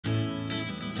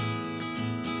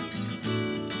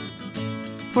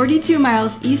42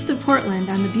 miles east of Portland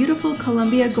on the beautiful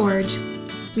Columbia Gorge,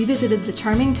 we visited the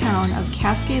charming town of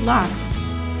Cascade Locks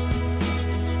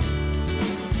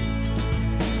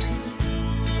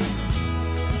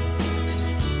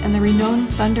and the renowned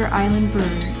Thunder Island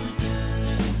Brewery.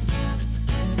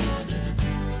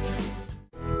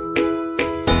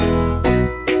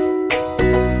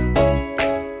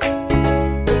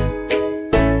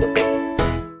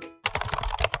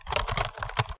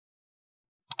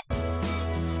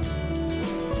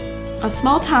 A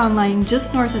small town lying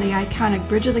just north of the iconic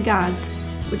Bridge of the Gods,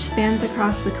 which spans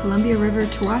across the Columbia River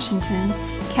to Washington,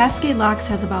 Cascade Locks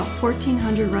has about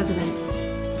 1,400 residents.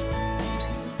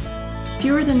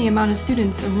 Fewer than the amount of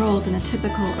students enrolled in a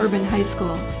typical urban high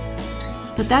school.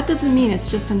 But that doesn't mean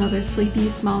it's just another sleepy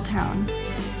small town.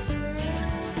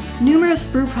 Numerous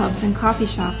brew pubs and coffee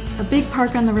shops, a big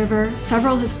park on the river,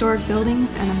 several historic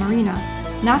buildings, and a marina,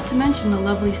 not to mention the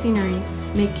lovely scenery,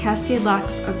 make Cascade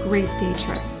Locks a great day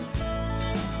trip.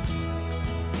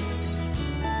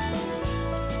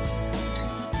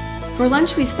 For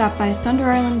lunch we stopped by Thunder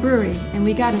Island Brewery and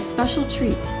we got a special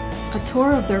treat, a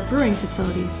tour of their brewing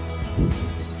facilities.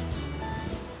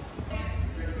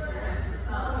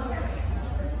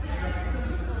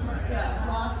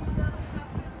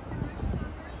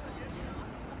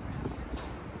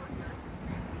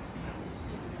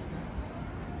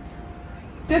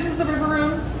 This is the river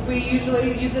room. We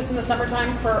usually use this in the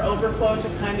summertime for overflow to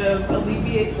kind of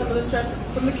alleviate some of the stress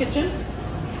from the kitchen.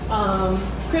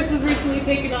 Chris has recently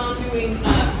taken on doing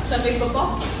Sunday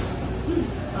football,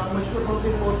 which we're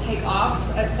hoping will take off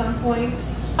at some point.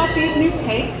 Got these new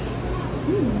tanks,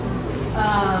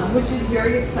 which is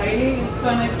very exciting. It's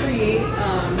going to create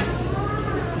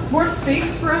more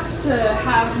space for us to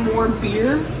have more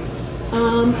beer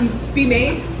be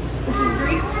made, which is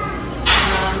great.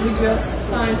 We just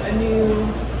signed a new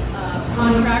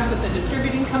contract with a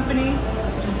distributing company,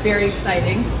 which is very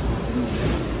exciting.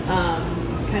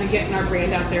 Kind of getting our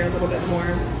brand out there a little bit more.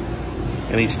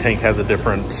 And each tank has a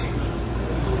different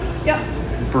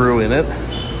brew in it.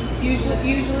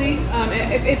 Usually,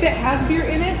 if it has beer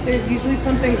in it, there's usually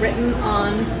something written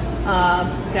on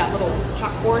that little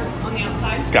chalkboard on the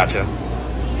outside. Gotcha.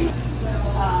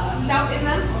 Stout in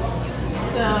them.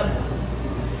 The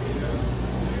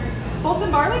bolts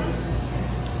and barley.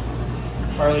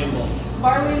 Barley and bolts.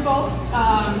 Barley and bolts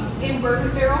in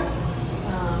bourbon barrels.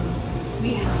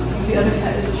 We have the other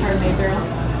side is a Chardonnay barrel.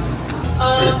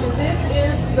 This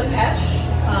is the Petch.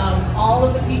 All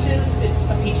of the peaches, it's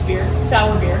a peach beer,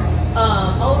 sour beer.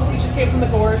 All of the peaches came from the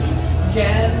gorge.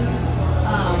 Jen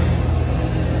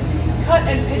cut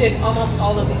and pitted almost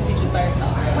all of these peaches by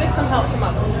herself, with some help from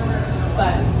others,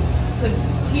 but it's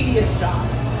a tedious job.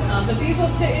 But these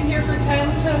will sit in here for 10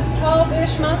 to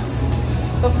 12-ish months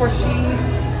before she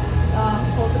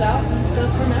pulls it out and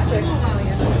does her magic.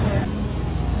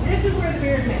 This is where the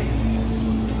beer is made.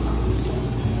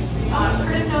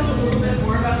 Chris knows a little bit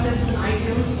more about this than I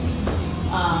do.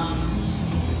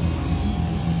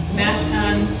 Mash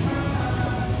tun.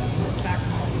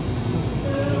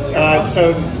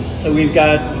 So we've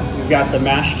got the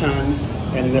mash tun,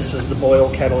 and this is the boil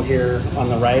kettle here on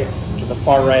the right. To the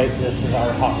far right, this is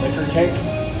our hot liquor tank.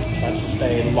 So that's just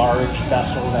a large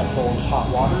vessel that holds hot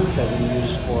water that we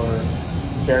use for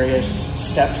various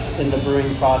steps in the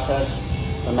brewing process.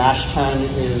 The mash tun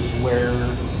is where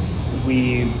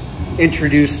we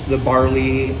introduce the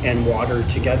barley and water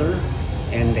together,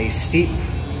 and they steep,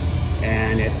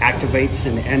 and it activates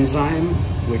an enzyme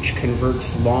which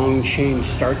converts long chain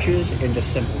starches into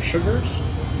simple sugars.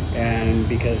 And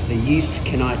because the yeast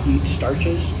cannot eat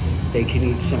starches, they can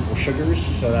eat simple sugars.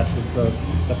 So that's the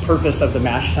purpose of the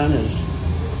mash tun, is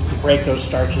to break those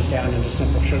starches down into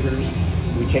simple sugars.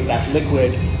 We take that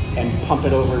liquid and pump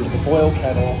it over into the boil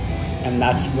kettle, and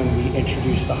that's when we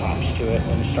introduce the hops to it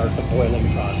and start the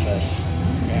boiling process.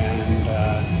 And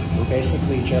we're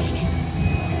basically just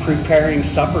preparing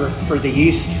supper for the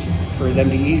yeast for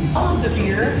them to eat. All of the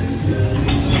beer.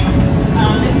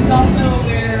 This is also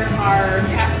where our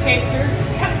tap kegs are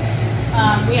kept.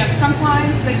 We have trunk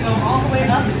lines that go all the way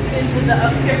up into the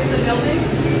upstairs of the building.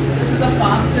 This is a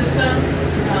fob system.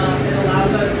 It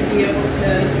allows us to be able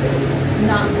to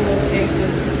not blow kegs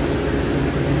as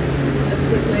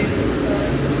quickly.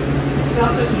 We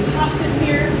also keep hops in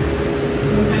here. You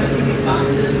can kind of see these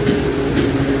boxes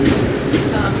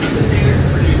in there.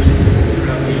 Produced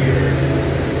throughout the years.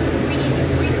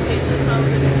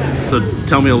 So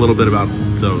tell me a little bit about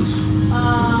those,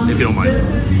 if you don't mind. This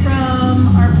is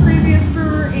from our previous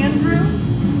brewer, Andrew.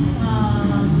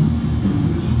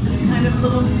 Just kind of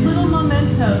little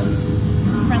mementos,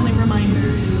 some friendly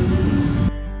reminders.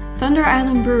 Thunder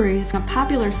Island Brewery is a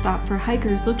popular stop for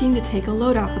hikers looking to take a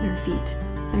load off of their feet.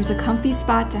 There's a comfy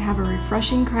spot to have a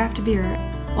refreshing craft beer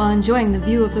while enjoying the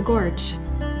view of the gorge.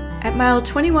 At mile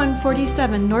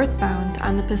 2147 northbound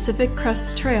on the Pacific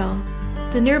Crest Trail,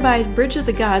 the nearby Bridge of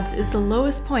the Gods is the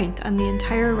lowest point on the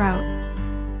entire route.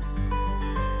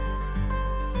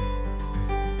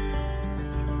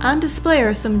 On display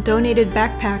are some donated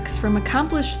backpacks from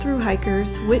accomplished thru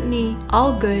hikers Whitney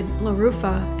Allgood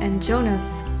LaRufa and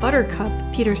Jonas Buttercup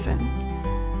Peterson.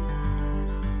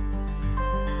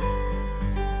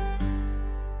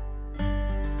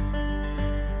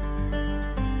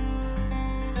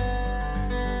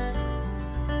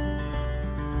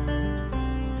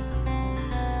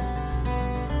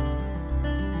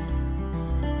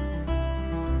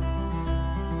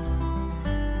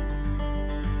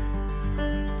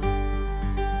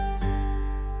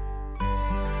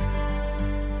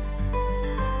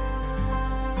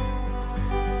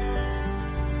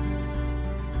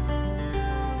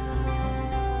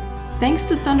 Thanks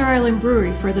to Thunder Island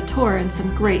Brewery for the tour and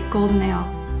some great golden ale.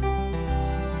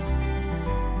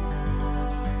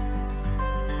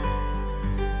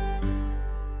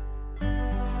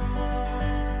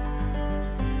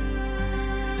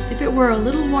 If it were a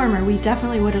little warmer, we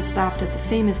definitely would have stopped at the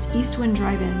famous Eastwind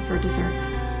Drive-In for dessert.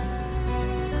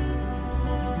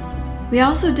 We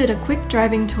also did a quick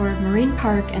driving tour of Marine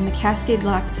Park and the Cascade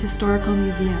Locks Historical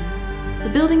Museum. The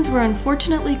buildings were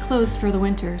unfortunately closed for the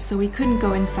winter, so we couldn't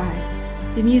go inside.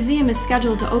 The museum is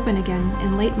scheduled to open again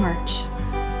in late March.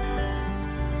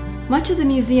 Much of the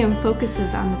museum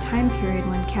focuses on the time period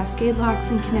when Cascade Locks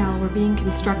and Canal were being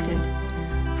constructed.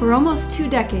 For almost 2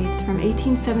 decades, from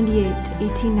 1878 to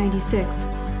 1896,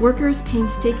 workers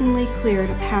painstakingly cleared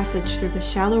a passage through the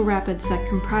shallow rapids that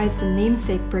comprise the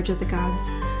namesake Bridge of the Gods,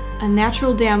 a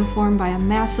natural dam formed by a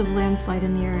massive landslide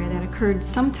in the area that occurred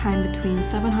sometime between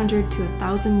 700 to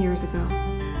 1,000 years ago.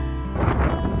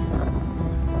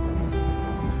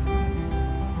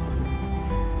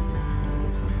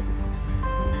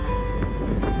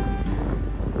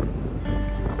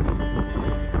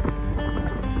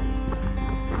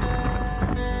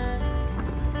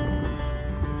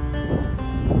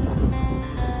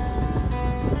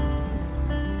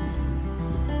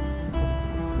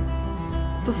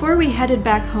 Before we headed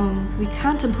back home, we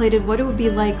contemplated what it would be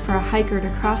like for a hiker to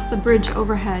cross the bridge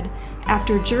overhead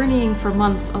after journeying for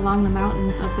months along the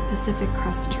mountains of the Pacific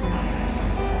Crest Trail.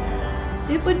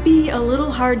 It would be a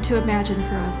little hard to imagine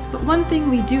for us, but one thing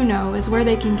we do know is where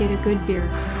they can get a good beer.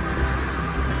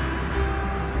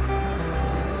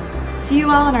 See you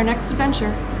all on our next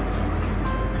adventure.